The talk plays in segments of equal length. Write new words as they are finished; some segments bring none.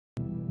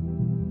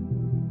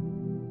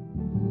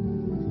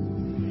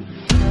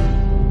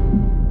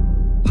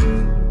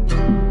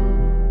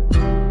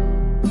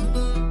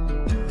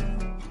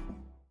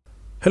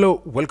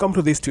Hello, welcome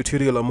to this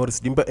tutorial. I'm Maurice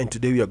Dimba, and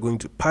today we are going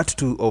to part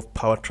 2 of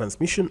power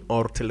transmission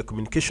or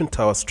telecommunication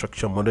tower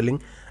structure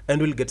modeling,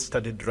 and we'll get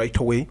started right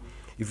away.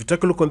 If you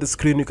take a look on the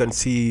screen, you can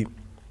see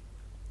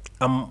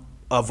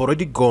I've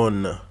already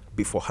gone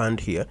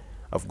beforehand here.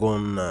 I've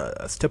gone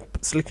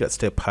slightly a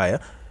step higher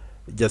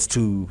just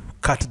to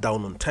cut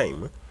down on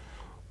time.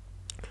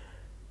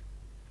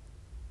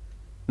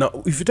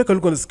 Now, if you take a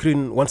look on the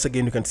screen, once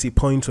again, you can see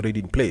points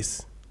already in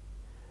place.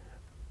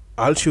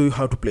 I'll show you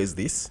how to place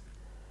this.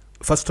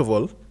 First of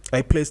all,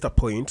 I placed a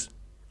point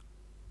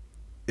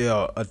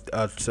at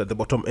the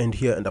bottom end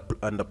here, and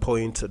a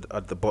point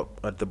at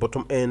the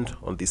bottom end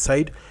on this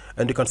side,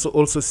 and you can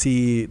also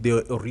see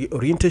the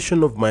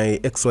orientation of my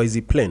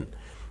XYZ plane.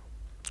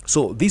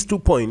 So these 2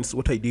 points,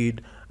 what I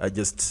did, I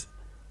just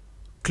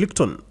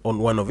clicked on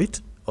one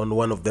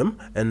of them,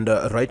 and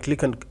right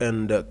click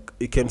and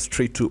it came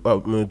straight to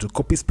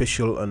copy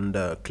special, and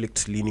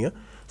clicked linear.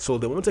 So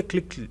the moment I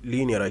clicked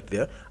linear right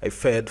there, I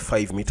fed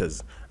 5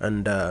 meters,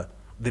 and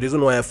the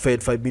reason why I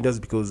fed 5 meters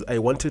because I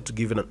wanted to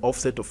give it an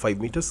offset of 5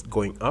 meters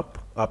going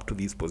up to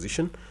this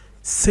position.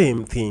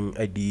 Same thing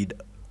I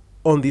did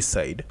on this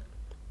side,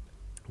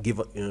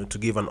 to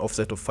give an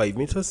offset of 5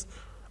 meters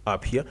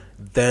up here.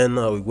 Then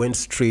we went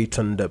straight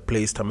and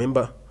placed a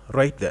member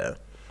right there.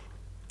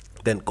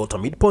 Then got a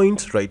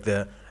midpoint right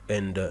there,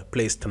 and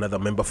placed another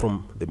member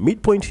from the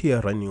midpoint here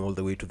running all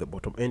the way to the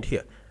bottom end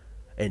here,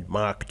 and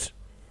marked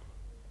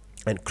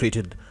and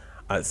created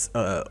as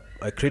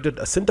I created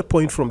a center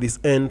point from this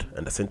end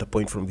and a center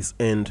point from this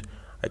end.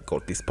 I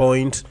got this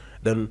point,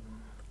 then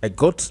I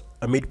got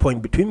a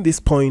midpoint between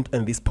this point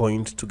and this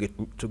point to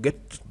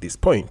get this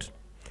point.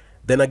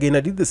 Then again,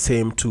 I did the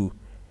same to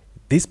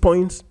this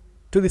point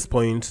to this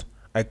point.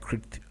 I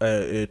create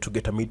to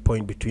get a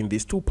midpoint between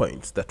these 2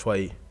 points.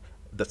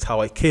 That's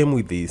how I came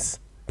with these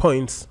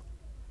points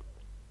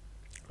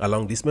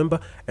along this member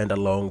and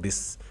along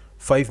this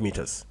 5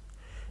 meters.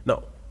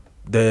 Now,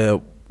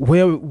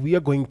 where we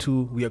are going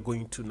to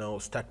now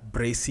start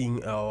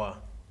bracing our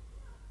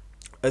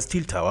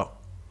steel tower.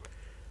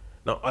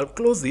 Now I'll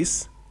close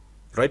this,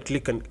 right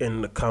click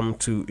and come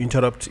to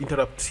interrupt.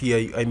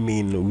 Here I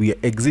mean we are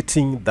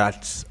exiting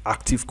that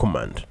active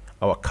command,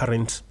 our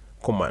current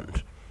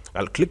command.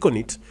 I'll click on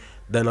it,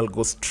 then I'll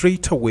go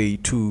straight away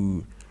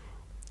to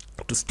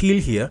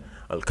steel here.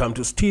 I'll come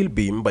to steel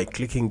beam by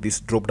clicking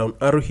this drop down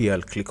arrow here.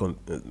 I'll click on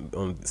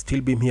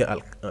steel beam here.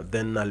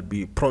 Then I'll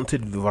be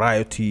prompted with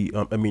variety,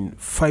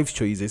 5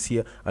 choices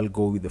here. I'll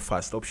go with the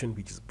first option,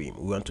 which is beam.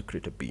 We want to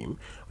create a beam.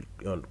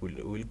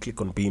 We'll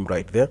click on beam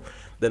right there.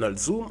 Then I'll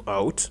zoom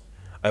out.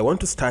 I want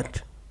to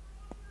start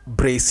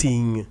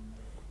bracing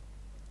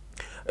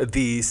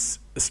this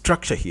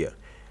structure here.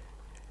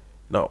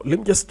 Now let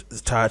me just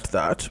start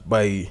that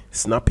by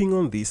snapping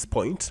on this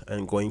point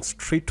and going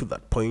straight to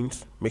that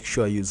point. Make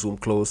sure you zoom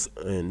close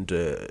and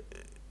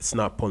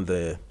snap on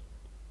the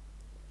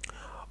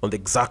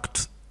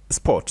exact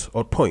spot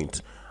or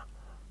point.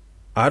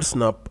 I'll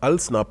snap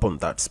on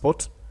that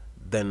spot,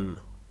 then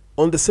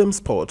on the same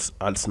spot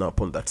I'll snap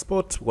on that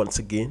spot once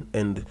again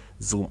and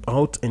zoom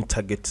out and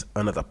target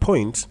another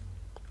point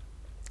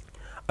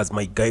as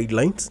my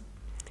guidelines.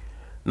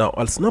 Now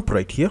I'll snap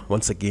right here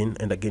once again,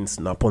 and again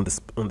snap on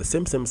the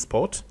same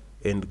spot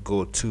and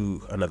go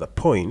to another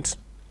point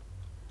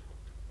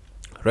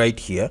right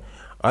here.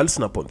 I'll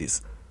snap on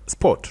this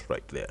spot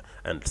right there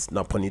and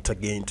snap on it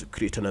again to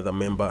create another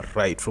member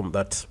right from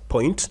that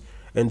point,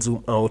 and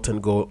zoom out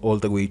and go all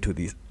the way to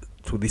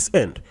this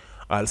end.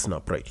 I'll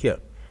snap right here,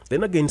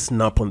 then again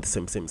snap on the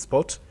same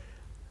spot,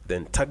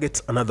 then target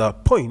another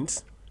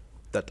point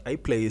that I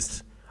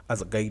placed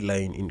as a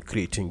guideline in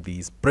creating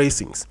these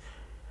bracings.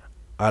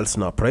 I'll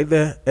snap right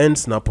there and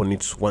snap on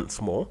it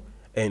once more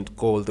and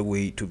go all the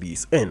way to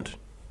this end.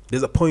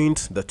 There's a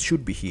point that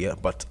should be here,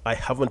 but I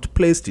haven't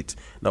placed it.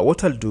 Now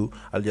what I'll do,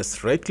 I'll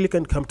just right click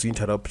and come to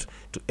interrupt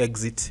to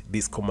exit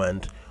this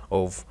command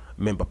of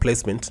member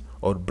placement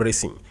or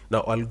bracing.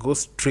 Now I'll go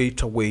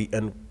straight away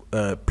and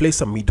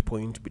place a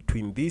midpoint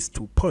between these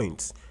 2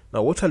 points.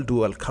 Now what I'll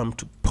do, I'll come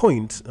to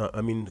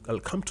I'll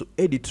come to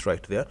edit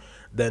right there.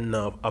 Then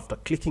after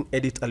clicking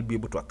edit, I'll be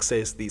able to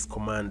access these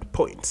command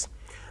points.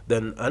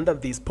 Then under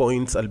these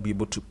points, I'll be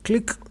able to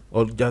click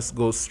or just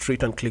go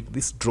straight and click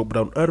this drop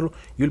down arrow.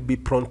 You'll be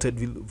prompted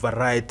with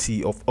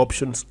variety of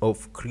options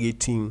of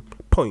creating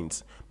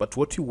points. But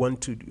what you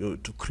want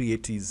to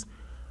create is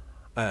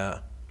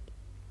a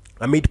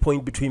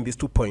midpoint between these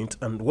 2 points.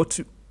 And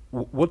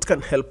what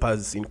can help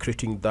us in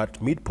creating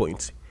that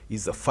midpoint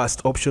is the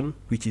first option,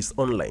 which is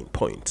online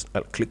point.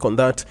 I'll click on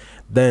that.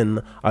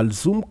 Then I'll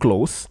zoom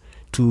close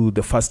to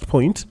the first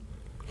point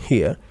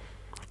here.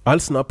 I'll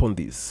snap on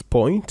this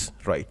point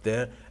right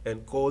there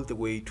and go all the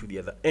way to the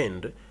other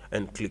end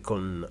and click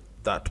on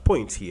that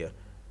point here.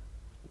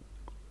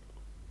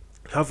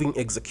 Having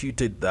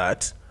executed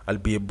that, I'll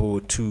be able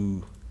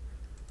to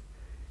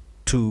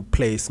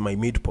place my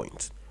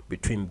midpoint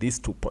between these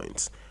 2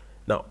 points.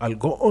 Now I'll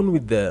go on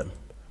with the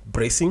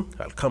bracing.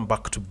 I'll come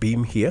back to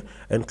beam here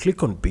and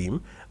click on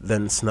beam,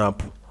 then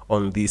snap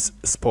on this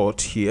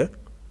spot here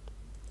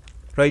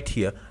right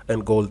here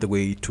and go all the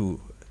way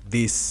to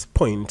this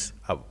point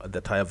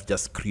that I have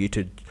just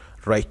created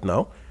right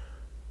now.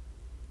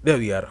 There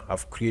we are.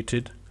 I've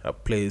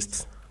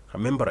placed a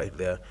member right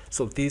there.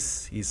 So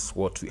this is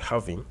what we're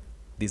having.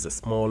 This is a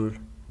small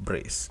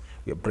brace.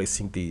 We are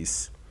bracing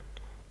this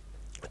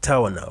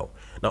tower now.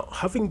 Now,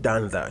 having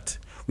done that,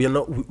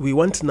 we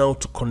want now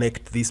to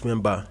connect this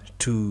member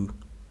to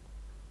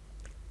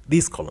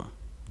this column.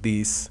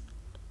 To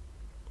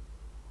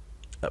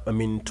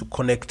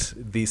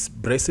connect these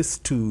braces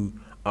to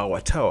our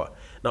tower.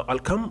 Now I'll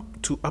come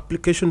to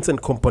applications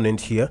and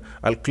component here.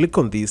 I'll click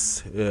on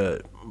this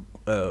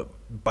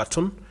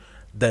button.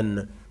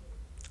 Then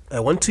I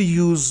want to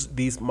use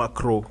this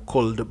macro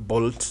called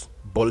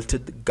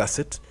bolted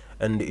gusset,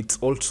 and it's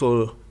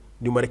also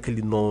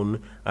numerically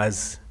known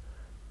as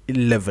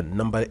 11,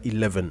 number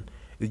 11.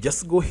 You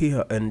just go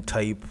here and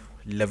type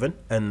 11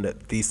 and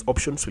these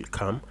options will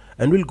come,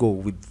 and we'll go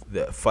with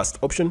the first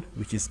option,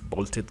 which is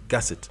bolted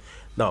gusset.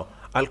 Now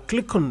I'll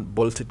click on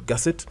bolted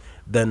gusset.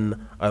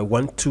 Then I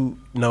want to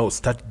now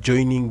start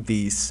joining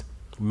this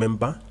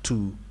member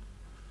to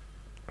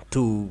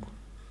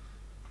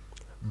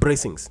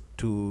bracings.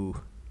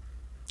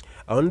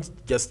 I want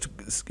just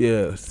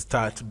to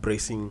start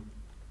bracing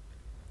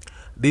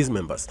these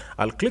members.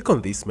 I'll click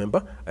on this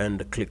member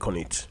and click on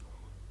it,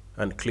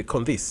 and click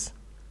on this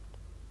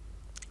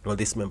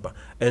member,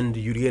 and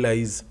you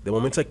realize the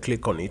moment I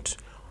click on it,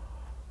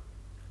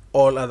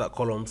 all other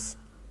columns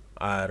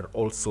are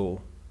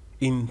also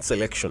in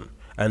selection,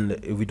 and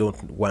we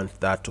don't want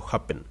that to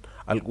happen.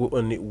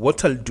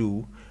 What I'll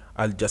do,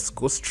 I'll just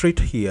go straight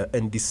here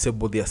and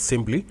disable the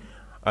assembly.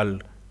 I'll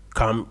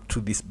come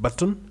to this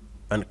button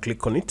and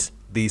click on it.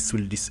 This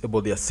will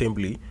disable the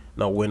assembly.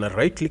 Now when I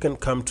right click and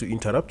come to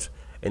interrupt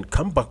and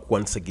come back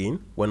once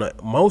again, when I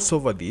mouse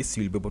over this,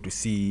 you'll be able to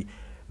see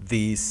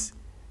this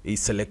is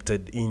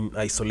selected in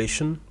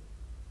isolation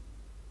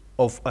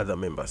of other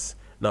members.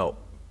 Now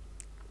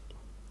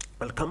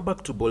I'll come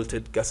back to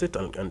bolted gusset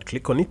and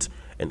click on it,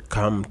 and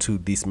come to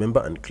this member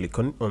and click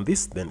on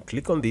this, then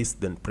click on this,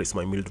 then press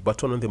my middle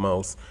button on the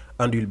mouse,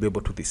 and you'll be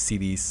able to see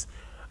this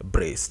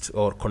braced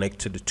or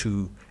connected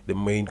to the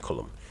main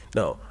column.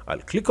 Now I'll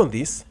click on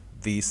this,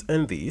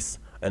 and this,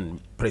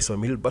 and press my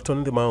middle button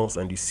on the mouse,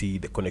 and you see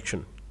the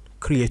connection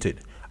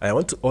created. I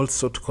want to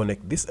also to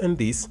connect this and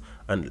this,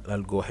 and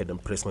I'll go ahead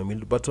and press my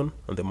middle button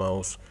on the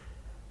mouse,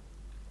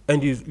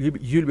 and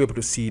you'll be able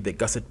to see the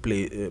gusset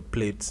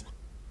plates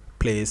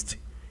placed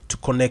to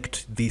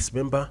connect this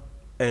member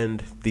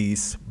and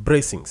these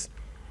bracings.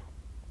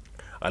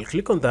 I'll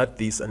click on that,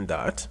 this and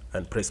that,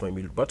 and press my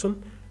middle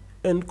button,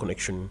 and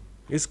connection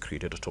is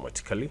created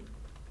automatically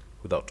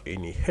without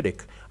any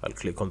headache. I'll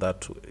click on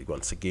that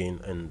once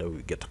again, and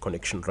we get a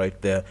connection right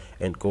there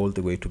and go all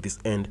the way to this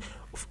end.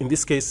 In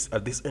this case,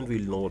 at this end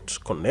will not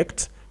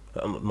connect.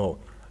 No,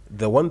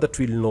 the one that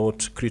will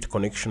not create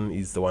connection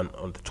is the one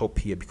on the top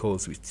here,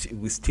 because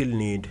we still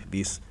need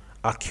this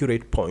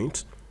accurate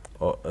point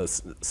or a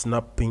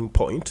snapping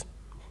point,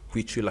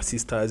 which will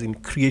assist us in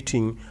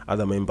creating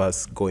other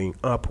members going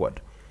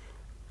upward.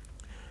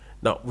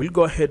 Now we'll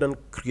go ahead and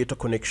create a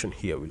connection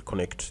here. We'll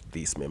connect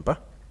this member,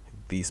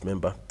 this,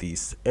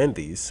 and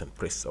this, and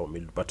press our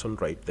middle button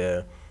right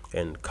there,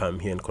 and come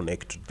here and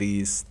connect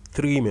these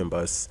three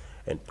members,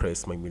 and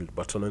press my middle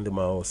button on the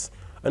mouse,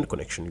 and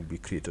connection will be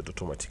created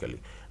automatically.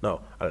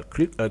 Now I'll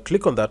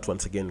click on that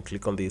once again,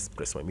 click on this,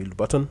 press my middle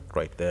button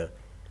right there,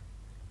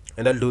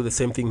 and I'll do the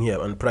same thing here.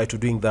 And prior to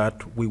doing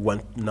that, we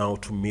want now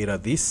to mirror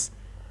this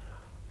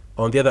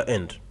on the other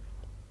end.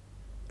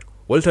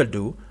 What I'll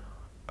do,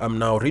 I'm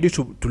now ready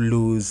to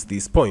lose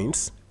these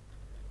points.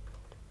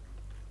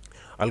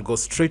 I'll go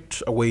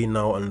straight away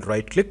now and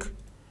right click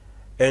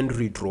and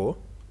redraw.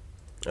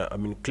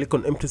 Click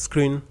on empty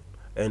screen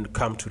and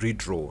come to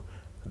redraw.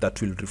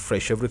 That will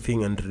refresh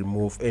everything and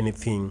remove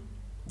anything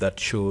that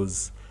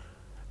shows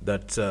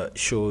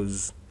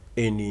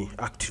any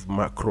active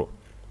macro.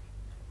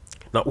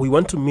 Now we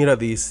want to mirror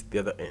this the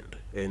other end,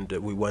 and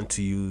we want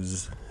to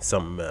use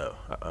some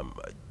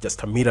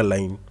just a mirror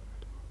line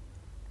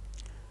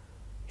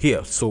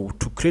here. So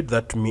to create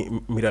that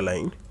mirror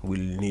line, we'll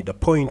need a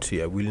point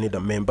here. We'll need a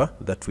member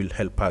that will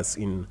help us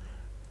in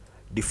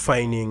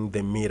defining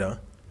the mirror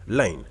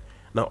line.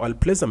 Now I'll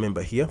place a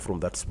member here from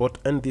that spot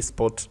and this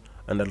spot,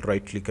 and I'll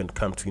right click and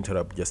come to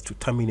interrupt just to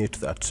terminate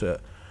that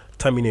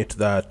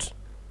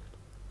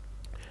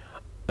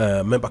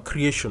member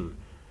creation.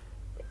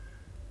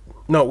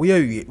 Now we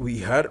are,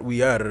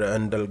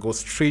 and I'll go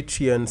straight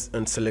here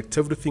and select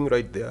everything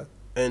right there,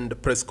 and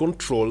press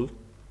Control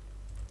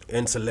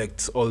and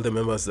select all the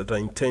members that I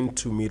intend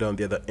to mirror on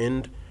the other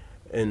end.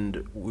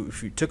 And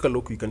if you take a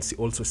look, you can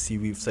also see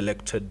we've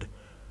selected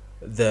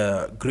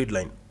the grid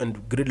line,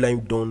 and grid line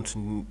we don't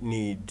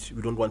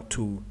want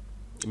to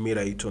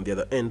mirror it on the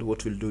other end.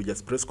 What we'll do,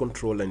 just press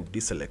Control and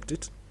deselect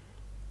it.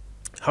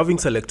 Having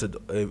selected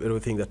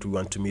everything that we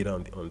want to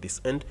mirror on this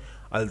end,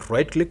 I'll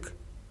right click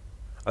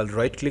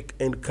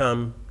and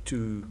come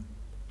to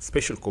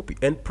special copy.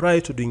 And prior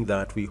to doing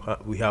that, we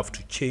have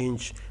to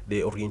change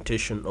the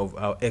orientation of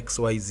our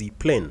XYZ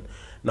plane.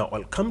 Now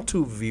I'll come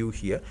to view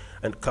here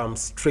and come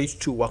straight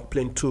to work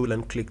plane tool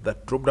and click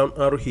that drop down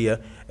arrow here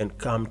and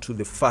come to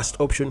the first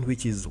option,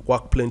 which is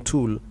work plane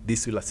tool.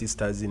 This will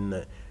assist us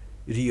in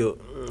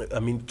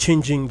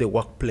changing the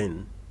work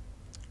plane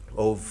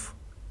of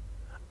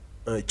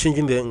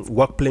changing the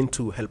work plane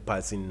to help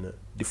us in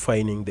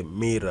defining the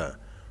mirror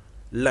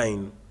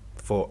line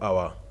for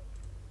our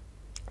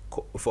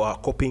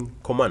copying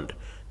command.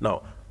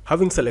 Now,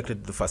 having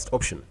selected the first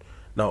option,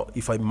 now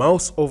if I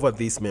mouse over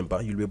this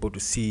member, you'll be able to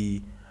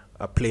see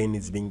a plane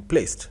is being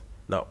placed.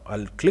 Now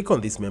I'll click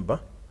on this member,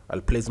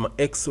 I'll place my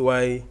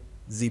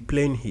XYZ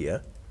plane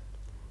here,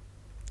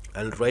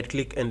 I'll right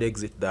click and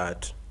exit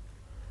that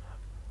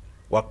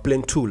work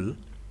plane tool.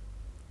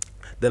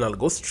 Then I'll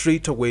go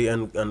straight away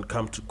and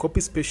come to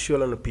copy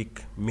special and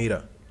pick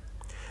mirror.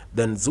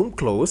 Then zoom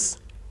close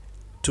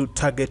to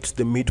target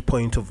the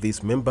midpoint of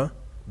this member,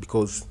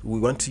 because we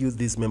want to use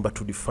this member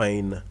to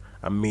define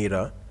a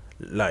mirror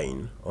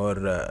line or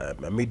a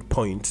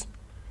midpoint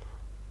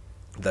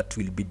that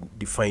will be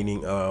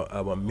defining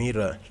our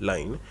mirror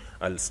line.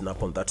 I'll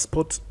snap on that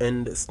spot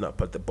and snap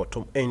at the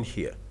bottom end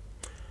here.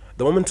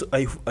 The moment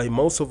I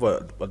mouse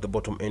over at the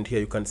bottom end here,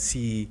 you can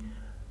see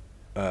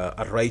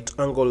a right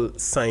angle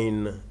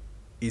sign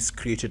is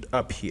created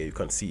up here. You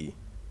can see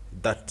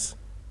that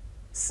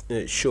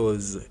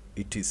shows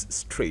it is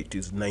straight,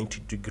 is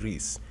 90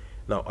 degrees.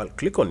 Now I'll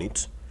click on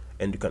it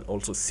and you can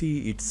also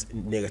see it's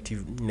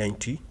negative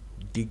 90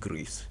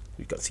 degrees.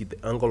 You can see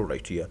the angle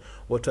right here.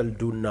 What I'll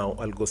do now,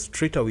 I'll go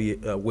straight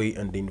away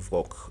and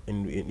invoke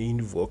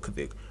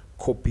the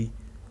copy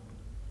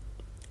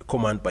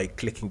command by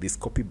clicking this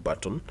copy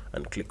button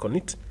and click on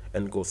it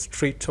and go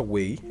straight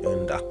away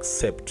and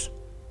accept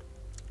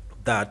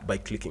that by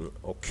clicking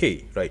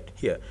OK right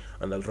here.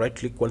 And I'll right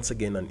click once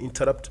again and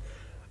interrupt.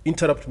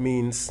 Interrupt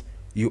means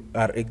you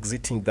are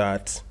exiting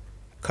that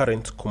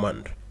current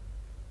command.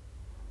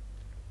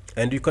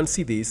 And you can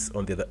see this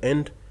on the other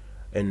end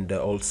and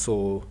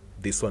also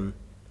this one.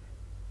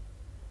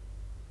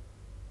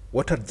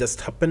 What had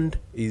just happened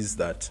is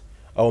that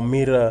our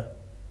mirror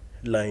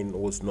line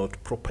was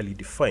not properly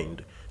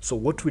defined. So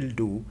what we'll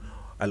do,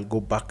 I'll go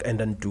back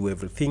and undo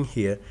everything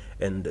here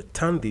and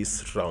turn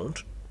this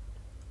round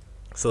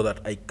so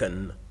that I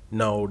can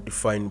now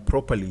define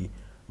properly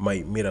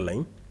my mirror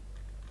line,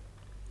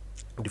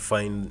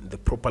 define the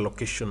proper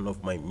location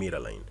of my mirror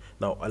line.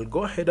 Now I'll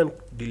go ahead and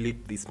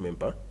delete this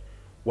member.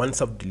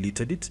 Once I've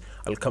deleted it,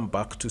 I'll come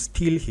back to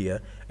still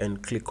here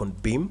and click on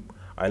beam.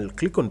 I'll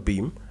click on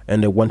beam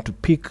and I want to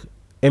pick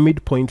a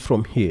midpoint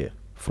from here.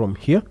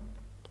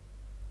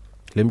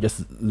 Let me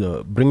just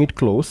bring it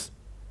close.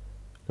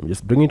 Let me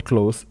just bring it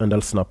close and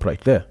I'll snap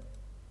right there.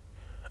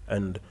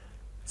 And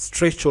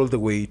stretch all the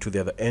way to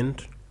the other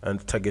end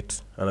and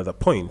target another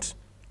point.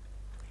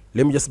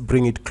 Let me just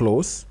bring it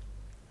close.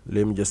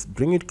 Let me just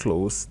bring it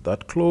close,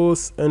 that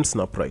close, and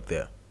snap right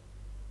there.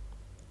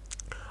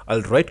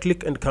 I'll right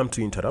click and come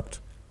to interrupt.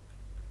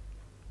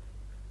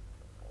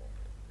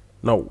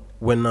 Now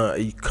when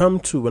I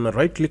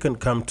right click and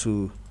come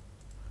to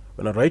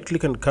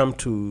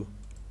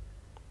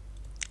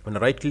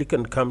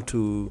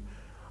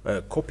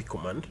copy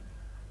command,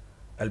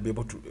 I'll be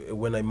able to,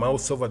 when I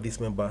mouse over this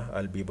member,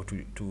 I'll be able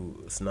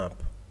to snap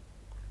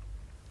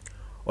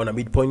on a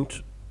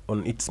midpoint,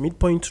 on its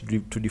midpoint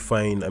to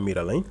define a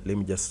mirror line. Let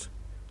me just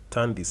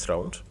turn this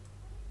round.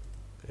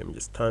 Let me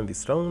just turn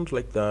this round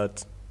like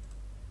that.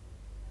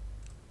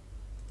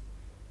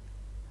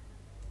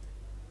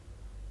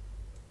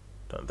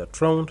 Turn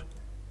that round,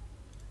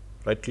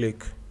 right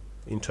click,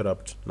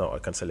 interrupt. Now I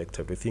can select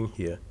everything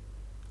here.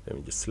 Let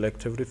me just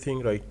select everything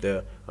right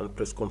there and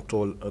press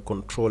control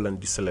and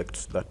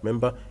deselect that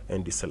member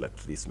and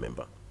deselect this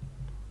member.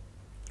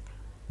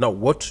 Now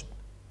what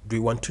do we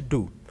want to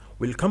do?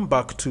 We'll come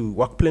back to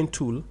work plane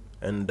tool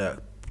and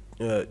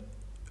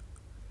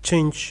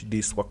change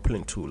this work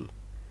plane tool.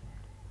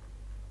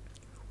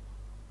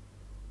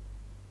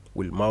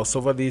 We'll mouse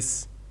over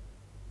this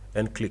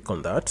and click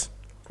on that,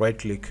 right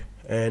click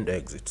and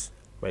exit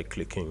by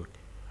clicking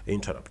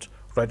interrupt.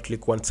 Right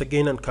click once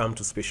again and come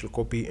to special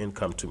copy and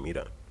come to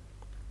mirror.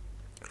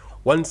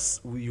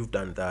 Once you've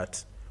done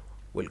that,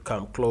 we'll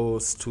come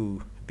close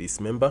to this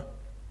member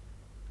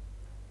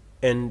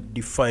and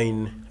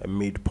define a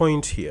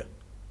midpoint here.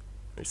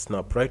 We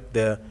snap right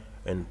there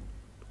and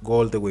go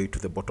all the way to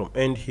the bottom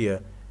end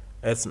here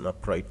and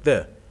snap right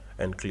there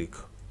and click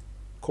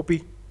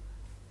copy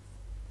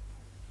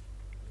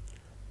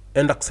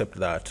and accept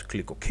that.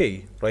 Click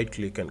OK, right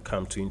click and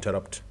come to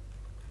interrupt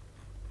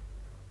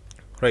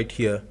right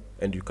here,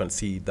 and you can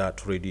see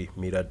that already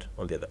mirrored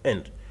on the other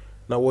end.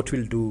 Now what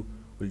we'll do,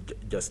 we'll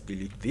just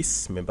delete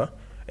this member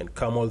and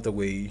come all the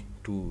way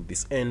to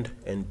this end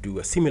and do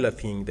a similar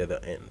thing the other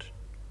end.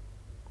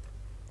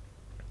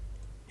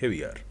 Here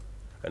we are,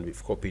 and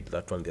we've copied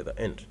that on the other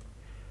end.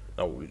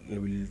 Now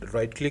we'll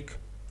right click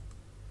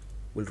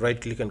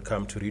and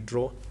come to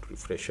redraw,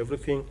 refresh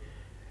everything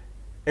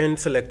and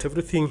select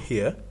everything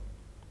here.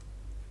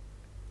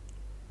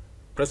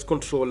 Press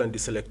Control and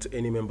deselect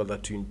any member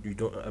that you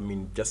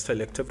don't, just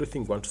select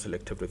everything. Want to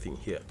select everything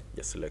here,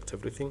 just select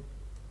everything.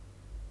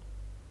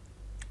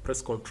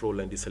 Press Control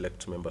and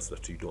deselect members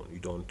that you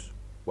don't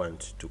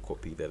want to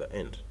copy the other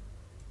end.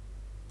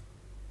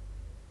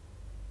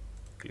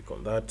 Click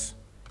on that.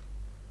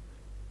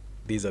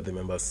 These are the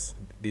members,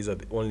 these are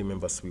the only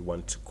members we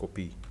want to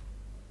copy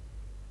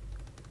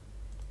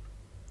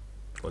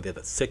on the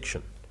other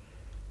section.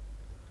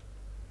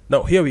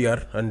 Now here we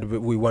are, and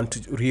we want to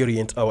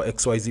reorient our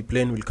XYZ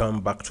plane. We'll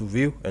come back to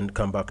view and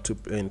come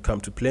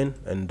to plane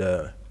and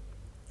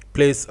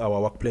place our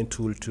work plane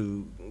tool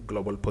to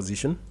global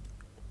position.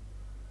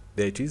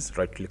 There it is.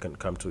 Right click and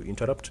come to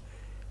interrupt,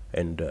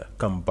 and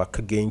come back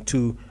again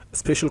to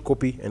special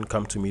copy and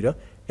come to mirror.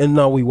 And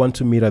now we want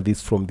to mirror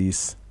this from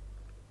this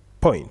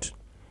point.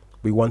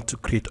 We want to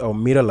create our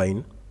mirror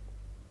line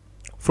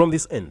from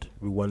this end.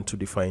 We want to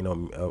define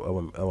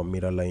our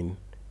mirror line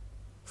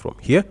from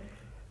here,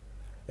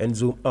 and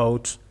zoom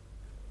out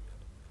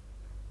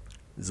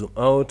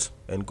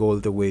and go all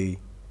the way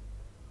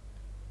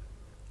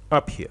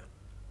up here,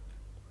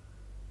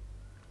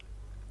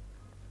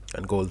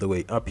 and go all the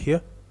way up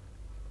here,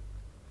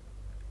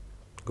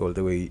 go all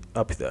the way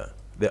up there,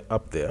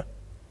 up there,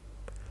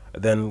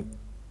 then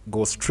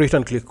go straight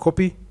and click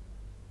copy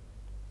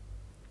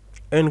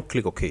and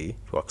click OK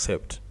to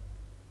accept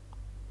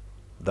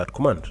that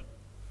command.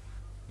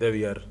 There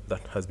we are,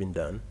 that has been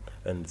done.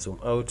 And zoom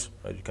out,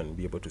 and you can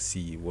be able to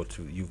see what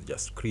you've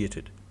just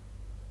created.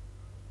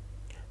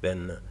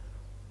 Then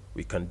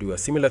we can do a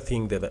similar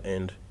thing the other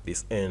end,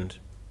 this end,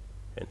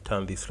 and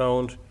turn this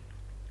round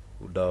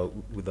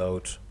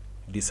without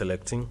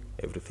deselecting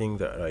everything.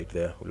 That right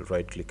there, we'll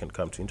right click and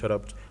come to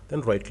interrupt,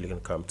 then right click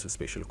and come to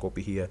special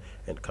copy here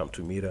and come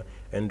to mirror,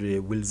 and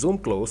we'll zoom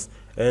close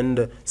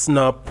and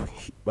snap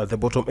at the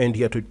bottom end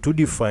here to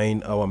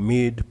define our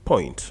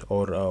midpoint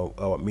or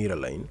our mirror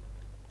line.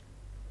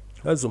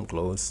 I'll zoom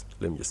close.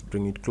 Let me just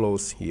bring it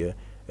close here,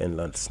 and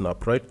let's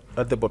snap right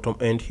at the bottom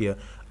end here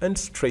and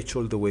stretch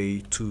all the way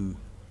to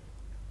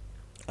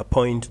a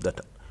point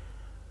that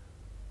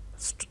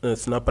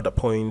snap at a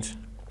point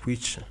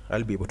which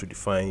I'll be able to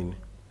define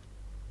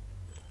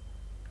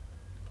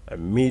a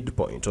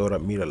midpoint or a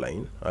mirror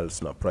line. I'll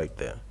snap right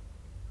there.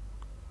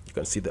 You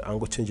can see the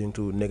angle changing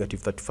to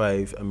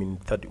 -35,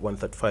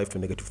 135 to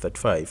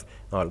 -35.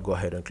 Now I'll go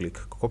ahead and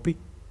click copy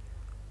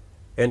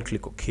and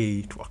click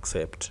OK to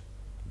accept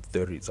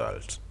the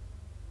result.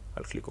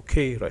 I'll click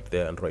OK right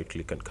there and right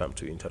click and come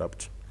to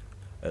interrupt,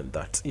 and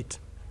that's it.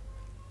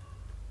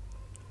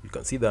 You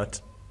can see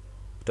that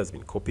it has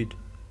been copied.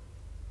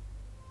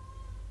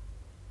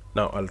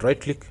 Now I'll right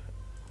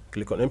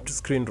click on empty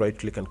screen, right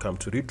click and come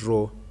to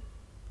redraw,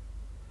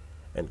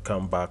 and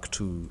come back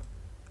to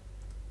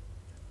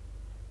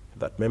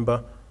that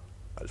member.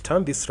 I'll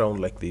turn this round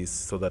like this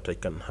so that I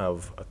can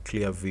have a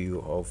clear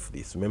view of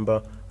this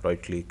member.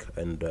 Right click,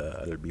 and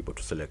I'll be able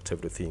to select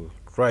everything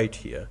right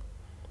here,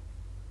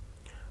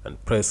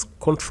 and press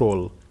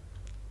Control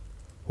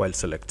while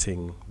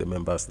selecting the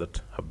members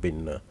that have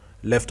been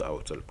left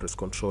out. I'll press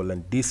Control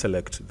and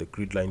deselect the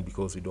grid line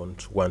because we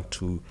don't want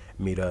to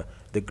mirror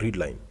the grid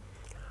line.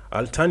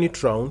 I'll turn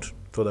it round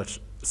so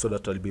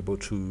that I'll be able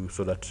to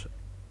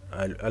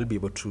I'll be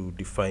able to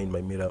define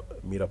my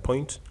mirror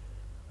point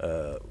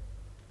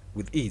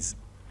with ease.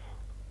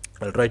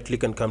 I'll right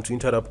click and come to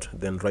interrupt,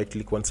 then right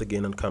click once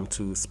again and come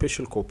to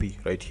special copy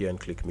right here and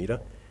click mirror.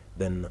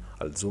 Then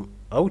I'll zoom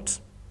out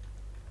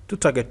to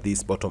target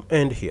this bottom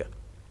end here.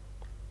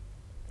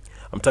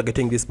 I'm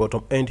targeting this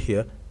bottom end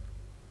here,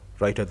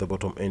 right at the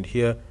bottom end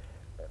here,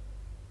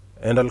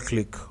 and I'll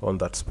click on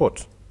that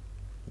spot.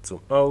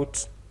 Zoom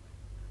out,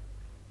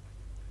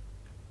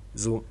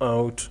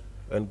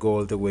 and go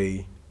all the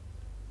way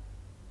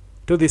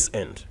to this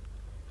end.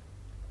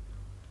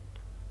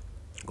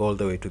 Go all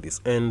the way to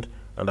this end,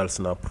 and I'll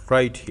snap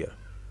right here,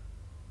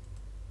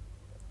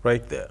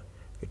 right there.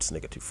 It's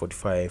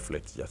 -45.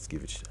 Let's just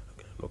give it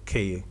an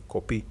OK.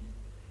 Copy,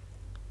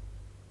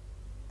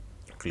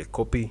 click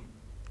copy,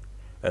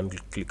 and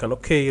click on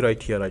OK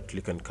right here. Right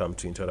click and come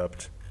to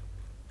interrupt,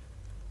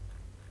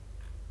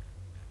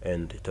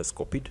 and it has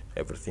copied.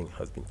 Everything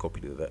has been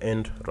copied at the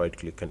end. Right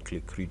click and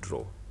click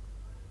redraw.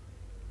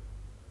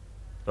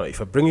 Now if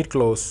I bring it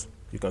close,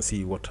 you can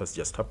see what has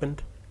just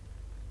happened.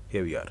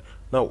 Here we are.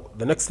 Now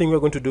the next thing we're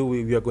going to do,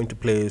 we are going to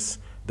place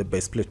the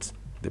base plate.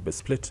 The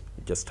base plate,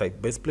 just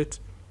type base plate.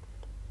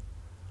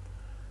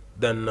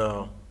 Then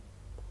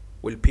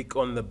we'll pick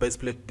on the base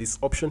plate, this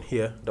option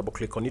here, double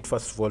click on it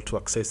first of all to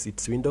access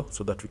its window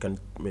so that we can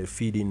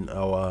feed in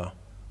our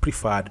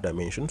preferred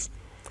dimensions.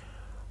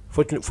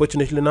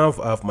 Fortunately now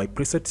I have my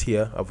presets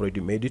here. I've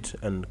already made it,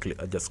 and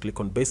I just click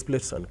on base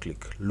plates and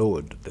click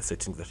load the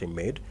settings that I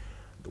made.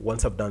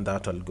 Once I've done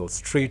that, I'll go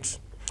straight.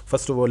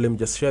 First of all, let me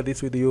just share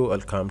this with you.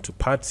 I'll come to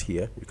parts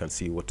here. You can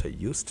see what I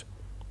used,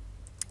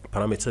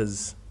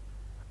 parameters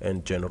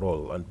and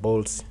general and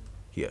bolts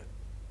here.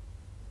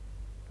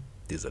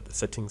 These are the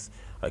settings.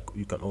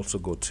 You can also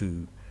go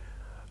to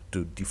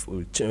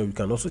default. You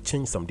can also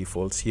change some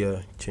defaults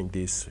here. Change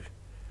this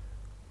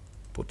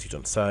put it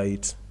on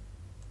site,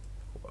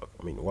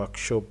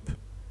 workshop,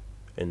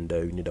 and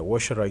you need a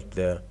washer right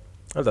there,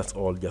 and that's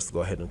all. Just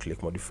go ahead and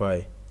click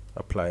modify,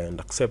 apply, and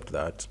accept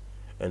that.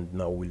 And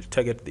now we'll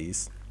target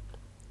this,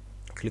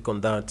 click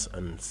on that,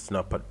 and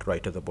snap it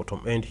right at the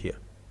bottom end here,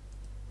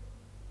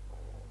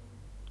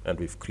 and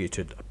we've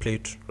created a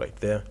plate right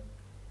there.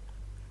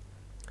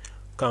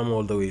 Come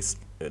all the way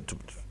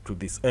to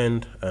this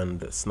end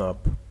and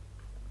snap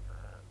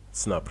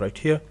right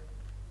here,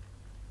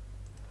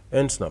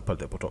 and snap at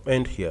the bottom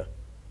end here,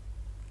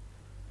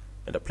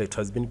 and a plate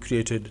has been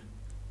created,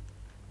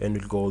 and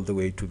we'll go all the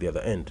way to the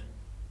other end,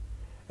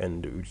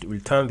 and we'll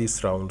turn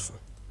this round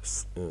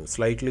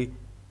slightly,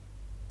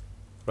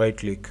 right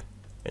click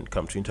and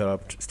come to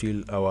interrupt.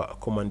 Still our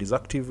command is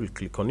active, we'll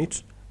click on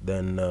it,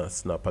 then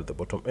snap at the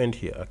bottom end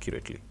here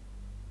accurately.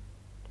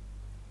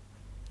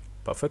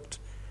 Perfect.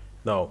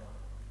 Now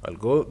I'll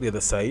go the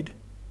other side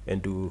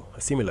and do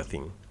a similar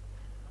thing.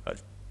 I'll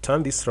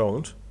turn this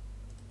round,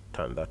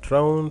 turn that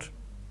round,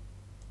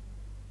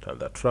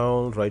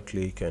 right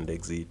click and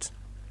exit.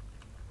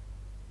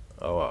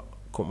 Our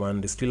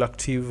command is still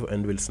active,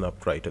 and we'll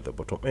snap right at the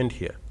bottom end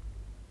here.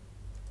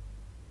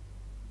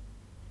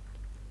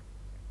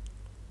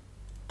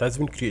 That's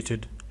been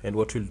created, and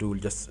what we'll do, we'll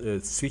just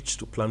switch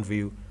to plan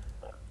view,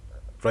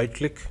 right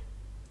click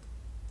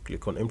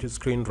on empty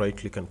screen, right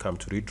click and come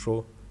to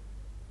redraw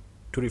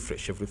to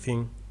refresh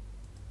everything,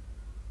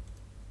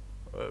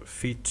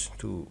 fit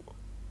to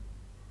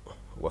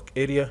work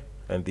area,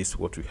 and this is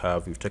what we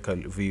have. We take a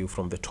view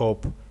from the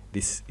top.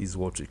 This is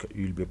what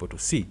you'll be able to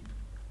see.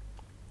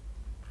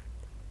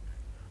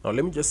 Now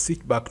let me just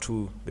switch back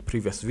to the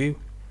previous view,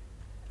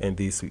 and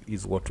this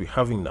is what we're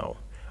having now.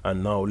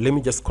 And now let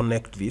me just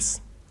connect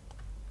this.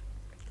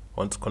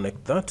 I want to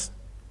connect that.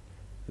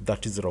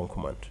 That is the wrong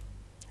command,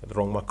 the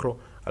wrong macro.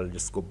 I'll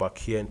just go back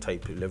here and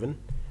type 11,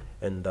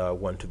 and I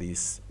want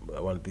this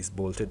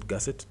bolted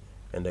gasket,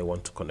 and I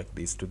want to connect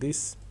this to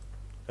this,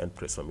 and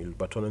press my middle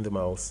button on the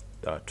mouse,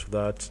 that to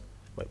that,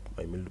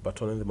 my middle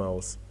button on the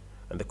mouse,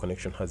 and the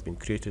connection has been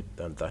created,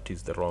 and that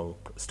is the wrong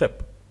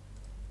step.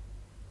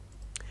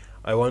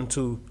 I want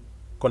to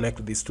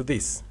connect this to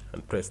this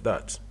and press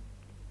that,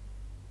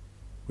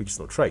 which is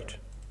not right.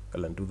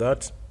 I'll undo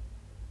that,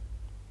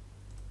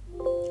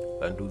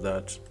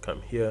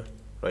 come here,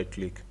 right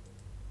click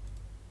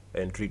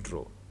and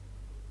redraw.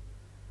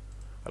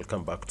 I'll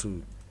come back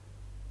to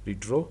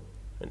redraw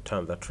and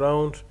turn that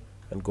round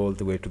and go all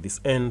the way to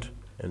this end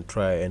and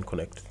try and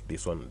connect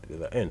this one to the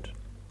other end.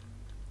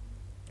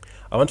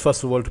 I want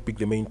first of all to pick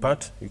the main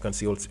part. You can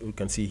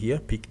see here,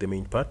 pick the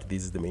main part.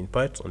 This is the main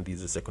part, and this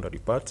is the secondary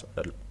part.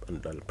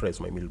 And I'll press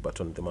my middle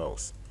button on the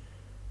mouse.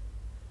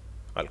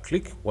 I'll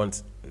click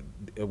once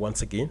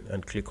again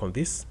and click on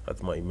this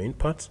as my main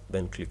part,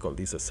 then click on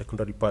this as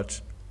secondary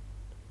part,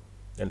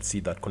 and see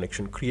that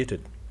connection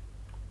created.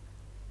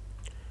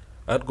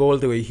 I'll go all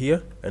the way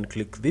here and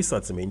click this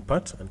as the main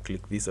part, and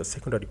click this as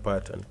secondary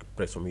part, and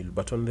press my middle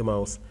button on the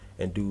mouse,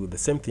 and do the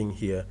same thing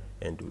here,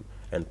 and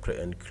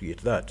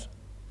create that.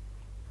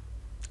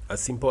 As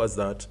simple as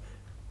that.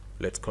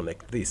 Let's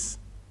connect this.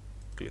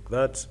 Click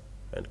that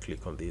and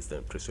click on this,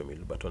 then press your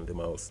middle button on the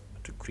mouse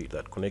to create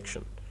that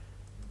connection.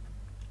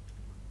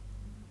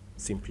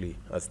 Simply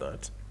as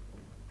that.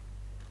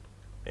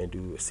 And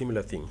do a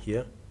similar thing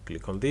here.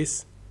 Click on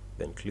this,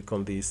 then click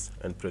on this,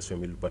 and press your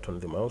middle button on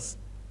the mouse,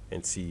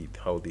 and see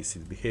how this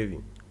is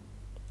behaving.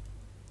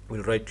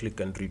 We'll right click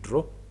and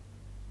redraw.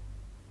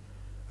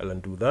 I'll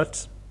undo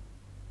that.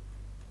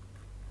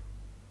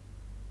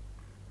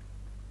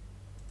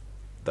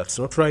 That's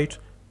not right.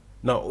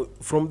 Now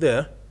from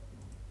there,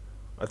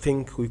 I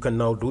think we can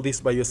now do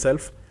this by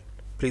yourself.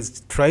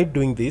 Please try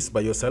doing this by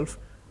yourself.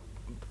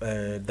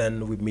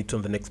 Then we meet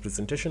on the next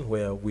presentation,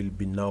 where we'll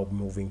be now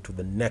moving to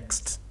the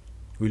next.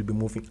 We'll be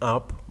moving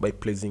up by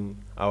placing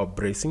our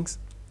bracings,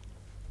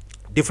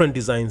 different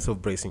designs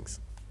of bracings.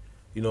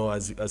 You know,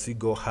 as we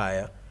go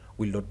higher,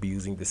 we'll not be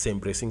using the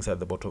same bracings at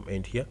the bottom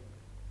end here.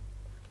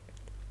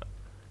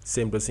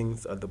 Same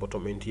bracings at the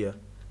bottom end here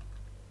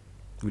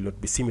will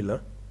not be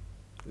similar.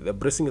 The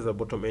bracing at the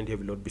bottom end here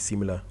will not be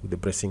similar with the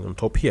bracing on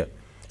top here.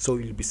 So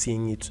you'll be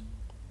seeing it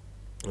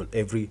on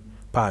every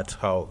part,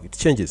 how it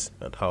changes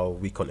and how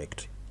we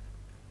connect,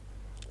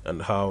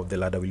 and how the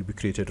ladder will be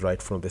created right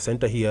from the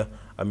center here.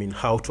 I mean,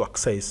 how to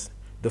access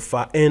the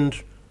far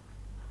end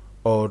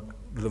or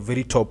the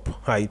very top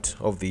height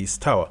of this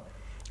tower.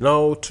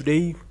 Now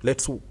today,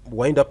 let's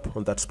wind up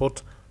on that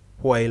spot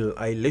while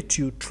I let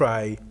you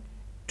try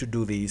to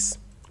do this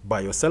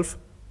by yourself.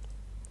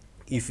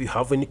 If you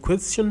have any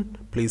question,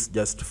 please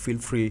just feel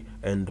free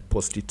and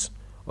post it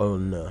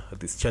on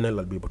this channel.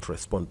 I'll be able to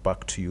respond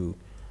back to you,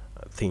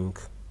 I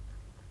think,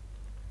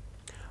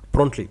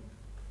 promptly.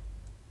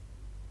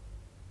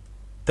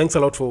 Thanks a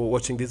lot for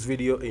watching this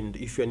video, and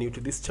if you're new to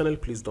this channel,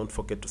 please don't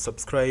forget to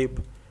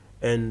subscribe,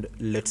 and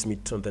let's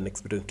meet on the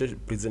next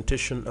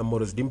presentation. I'm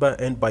Morris Dimba,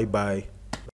 and bye bye.